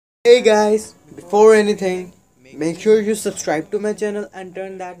Hey guys, before anything, make sure you subscribe to my channel and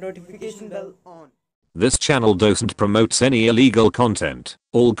turn that notification bell on. This channel doesn't promote any illegal content.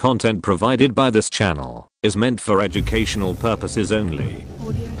 All content provided by this channel is meant for educational purposes only.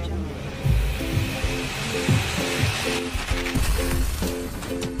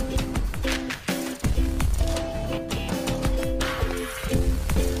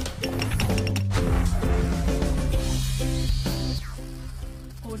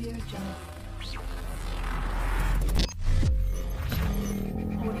 Audio Jungle.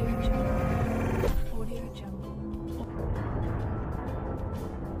 Audio Jungle.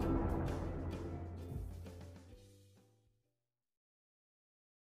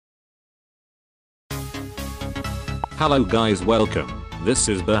 Hello guys, welcome. This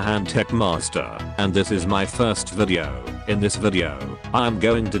is Burhan TechMaster, and this is my first video. In this video, I am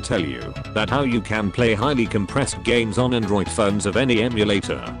going to tell you that how you can play highly compressed games on Android phones of any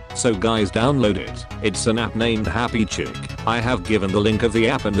emulator. So guys, download it. It's an app named Happy Chick. I have given the link of the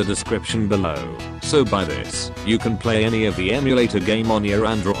app in the description below. So by this, you can play any of the emulator game on your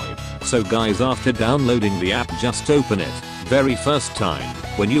Android. So guys, after downloading the app, just open it. Very first time,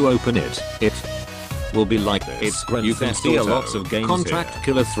 when you open it, it will be like this. You can see lots of games Contract here.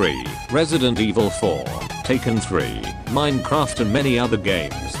 Killer 3, Resident Evil 4, Taken 3, Minecraft and many other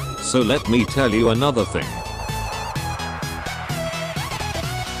games. So let me tell you another thing.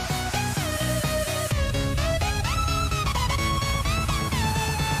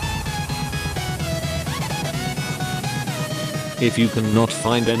 If you cannot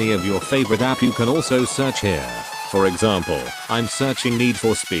find any of your favorite app, you can also search here. For example, I'm searching Need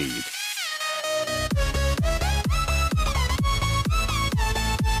for Speed.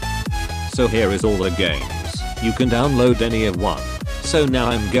 So here is all the games. You can download any of one. So now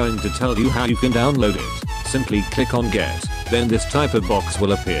I'm going to tell you how you can download it. Simply click on Get, then this type of box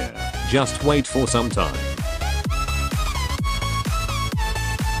will appear. Just wait for some time.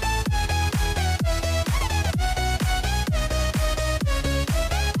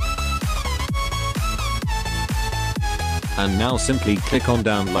 And now simply click on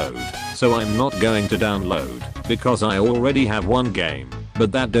download. So I'm not going to download because I already have one game.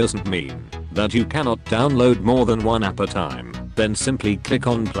 But that doesn't mean that you cannot download more than one app at a time. Then simply click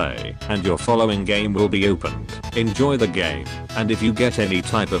on play and your following game will be opened. Enjoy the game, and if you get any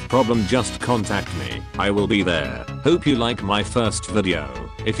type of problem, just contact me. I will be there. Hope you like my first video.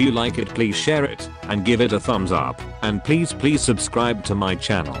 If you like it, please share it and give it a thumbs up. And please subscribe to my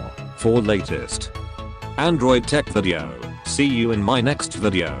channel for latest Android tech video. See you in my next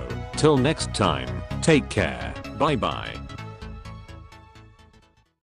video. Till next time, take care. Bye bye.